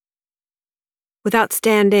Without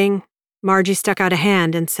standing, Margie stuck out a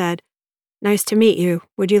hand and said, "Nice to meet you.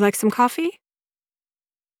 Would you like some coffee?"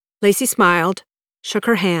 Lacey smiled, shook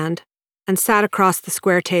her hand, and sat across the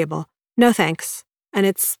square table. "No thanks. And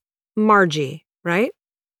it's Margie, right?"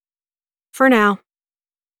 "For now."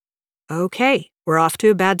 "Okay, we're off to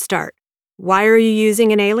a bad start. Why are you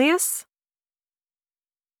using an alias?"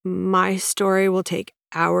 "My story will take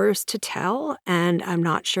hours to tell, and I'm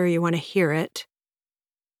not sure you want to hear it."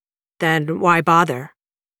 "Then why bother?"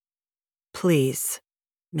 "Please,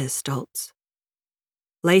 Ms. Stoltz."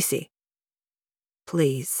 "Lacey."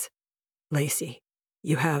 "Please, Lacey.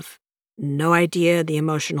 You have no idea the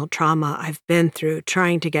emotional trauma I've been through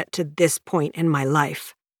trying to get to this point in my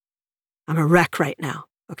life. I'm a wreck right now,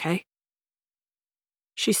 okay?"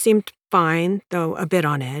 She seemed fine, though a bit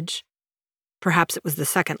on edge. Perhaps it was the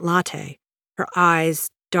second latte. Her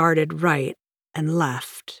eyes darted right and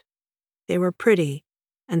left. They were pretty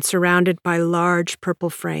and surrounded by large purple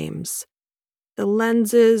frames. The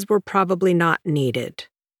lenses were probably not needed.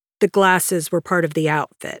 The glasses were part of the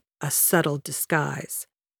outfit, a subtle disguise.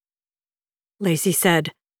 Lacey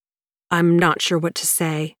said, "I'm not sure what to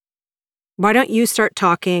say. Why don't you start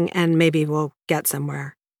talking and maybe we'll get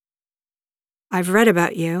somewhere?" "I've read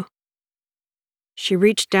about you." She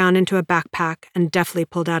reached down into a backpack and deftly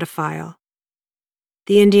pulled out a file.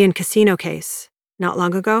 "The Indian casino case, not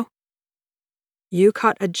long ago? You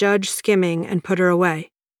caught a judge skimming and put her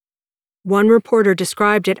away. One reporter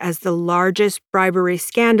described it as the largest bribery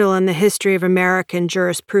scandal in the history of American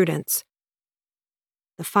jurisprudence."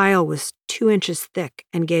 The file was 2 inches thick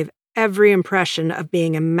and gave every impression of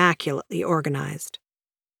being immaculately organized.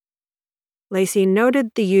 Lacey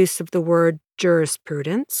noted the use of the word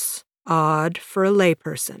jurisprudence, odd for a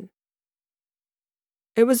layperson.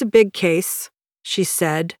 "It was a big case," she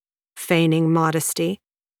said, feigning modesty.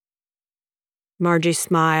 Margie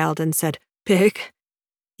smiled and said, "Big?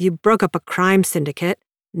 You broke up a crime syndicate,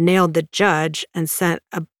 nailed the judge, and sent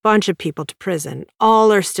a bunch of people to prison.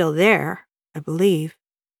 All are still there, I believe."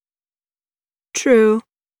 "True,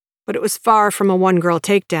 but it was far from a one-girl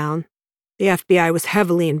takedown. The FBI was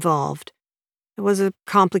heavily involved. It was a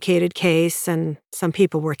complicated case, and some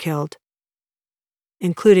people were killed.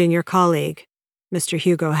 Including your colleague, Mr.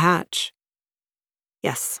 Hugo Hatch."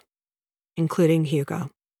 "Yes, including Hugo."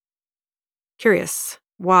 "Curious,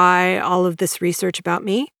 why all of this research about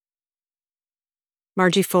me?"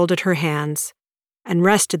 Margie folded her hands and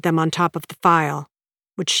rested them on top of the file,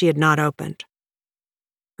 which she had not opened.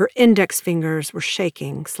 Her index fingers were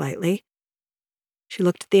shaking slightly. She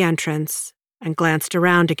looked at the entrance and glanced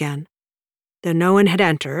around again. Though no one had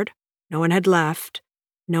entered, no one had left,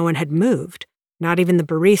 no one had moved, not even the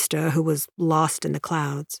barista who was lost in the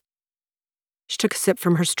clouds. She took a sip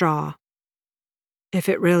from her straw. If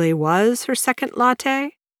it really was her second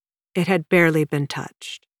latte, it had barely been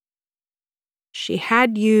touched. She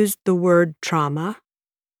had used the word trauma,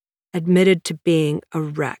 admitted to being a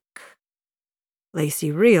wreck.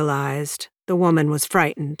 Lacey realized the woman was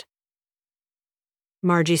frightened.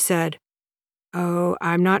 Margie said, "Oh,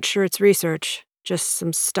 I'm not sure it's research, just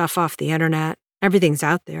some stuff off the internet. Everything's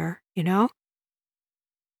out there, you know?"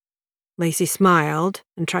 Lacey smiled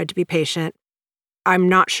and tried to be patient. "I'm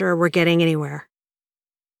not sure we're getting anywhere."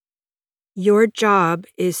 "Your job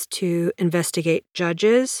is to investigate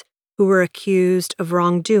judges who were accused of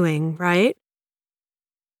wrongdoing, right?"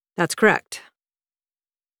 "That's correct."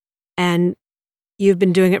 "And you've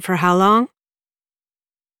been doing it for how long?"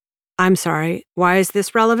 "I'm sorry, why is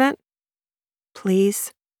this relevant?"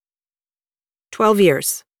 "Please." 12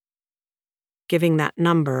 years. Giving that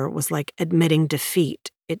number was like admitting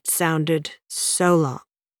defeat. It sounded so long.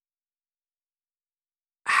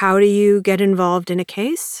 "How do you get involved in a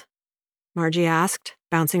case?" Margie asked,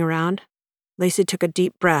 bouncing around. Lacey took a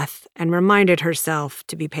deep breath and reminded herself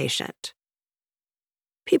to be patient.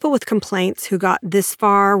 People with complaints who got this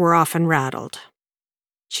far were often rattled.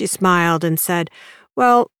 She smiled and said,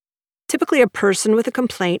 "Well, typically a person with a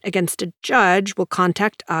complaint against a judge will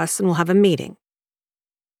contact us and we'll have a meeting.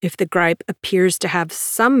 If the gripe appears to have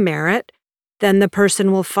some merit, then the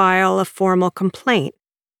person will file a formal complaint,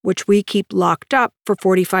 which we keep locked up for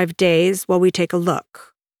 45 days while we take a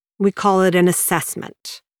look. We call it an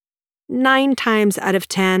assessment. 9 times out of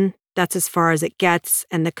 10, that's as far as it gets,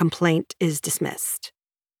 and the complaint is dismissed.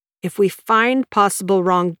 If we find possible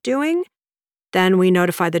wrongdoing, then we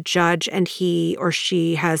notify the judge and he or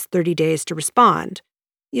she has 30 days to respond.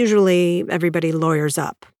 Usually, everybody lawyers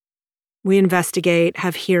up. We investigate,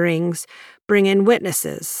 have hearings, bring in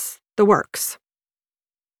witnesses, the works."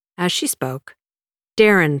 As she spoke,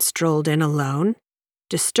 Darren strolled in alone,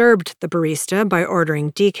 disturbed the barista by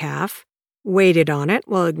ordering decaf, waited on it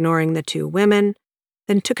while ignoring the two women,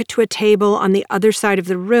 then took it to a table on the other side of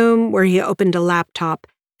the room where he opened a laptop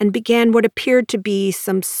and began what appeared to be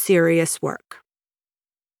some serious work.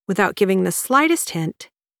 Without giving the slightest hint,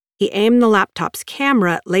 he aimed the laptop's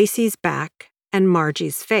camera at Lacey's back and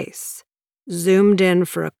Margie's face, zoomed in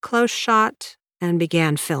for a close shot, and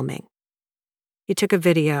began filming. He took a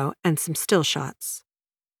video and some still shots.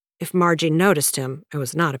 If Margie noticed him, it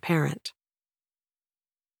was not apparent.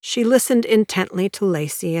 She listened intently to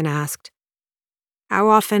Lacey and asked, "How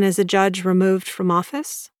often is a judge removed from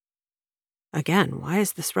office?" Again, why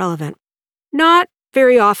is this relevant? "Not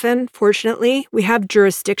very often, fortunately. We have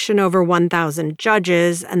jurisdiction over 1,000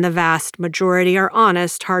 judges, and the vast majority are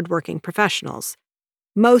honest, hardworking professionals.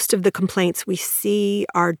 Most of the complaints we see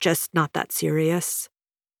are just not that serious.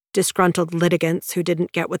 Disgruntled litigants who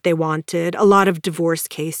didn't get what they wanted, a lot of divorce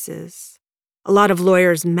cases, a lot of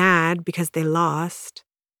lawyers mad because they lost.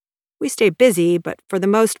 We stay busy, but for the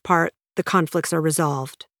most part, the conflicts are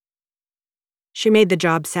resolved." She made the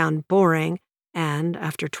job sound boring, and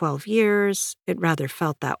after 12 years, it rather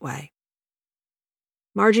felt that way.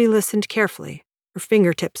 Margie listened carefully, her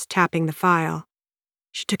fingertips tapping the file.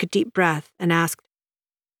 She took a deep breath and asked,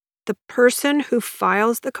 "The person who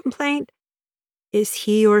files the complaint, is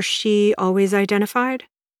he or she always identified?"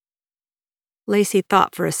 Lacey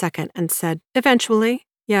thought for a second and said, "Eventually,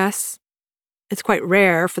 yes. It's quite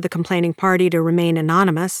rare for the complaining party to remain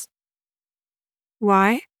anonymous."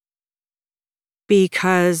 "Why?"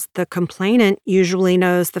 "Because the complainant usually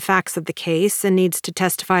knows the facts of the case and needs to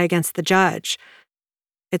testify against the judge.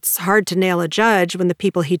 It's hard to nail a judge when the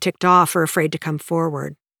people he ticked off are afraid to come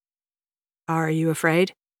forward." "Are you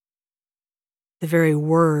afraid?" The very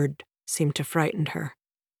word seemed to frighten her.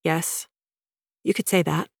 "Yes, you could say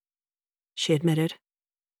that," she admitted.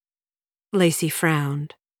 Lacey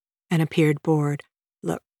frowned and appeared bored.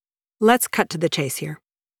 "Look, let's cut to the chase here.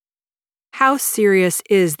 How serious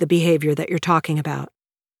is the behavior that you're talking about?"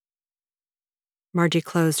 Margie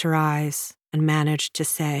closed her eyes and managed to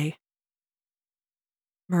say,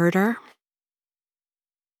 "Murder?"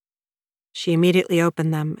 She immediately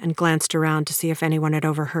opened them and glanced around to see if anyone had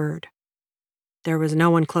overheard. There was no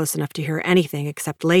one close enough to hear anything except Lacey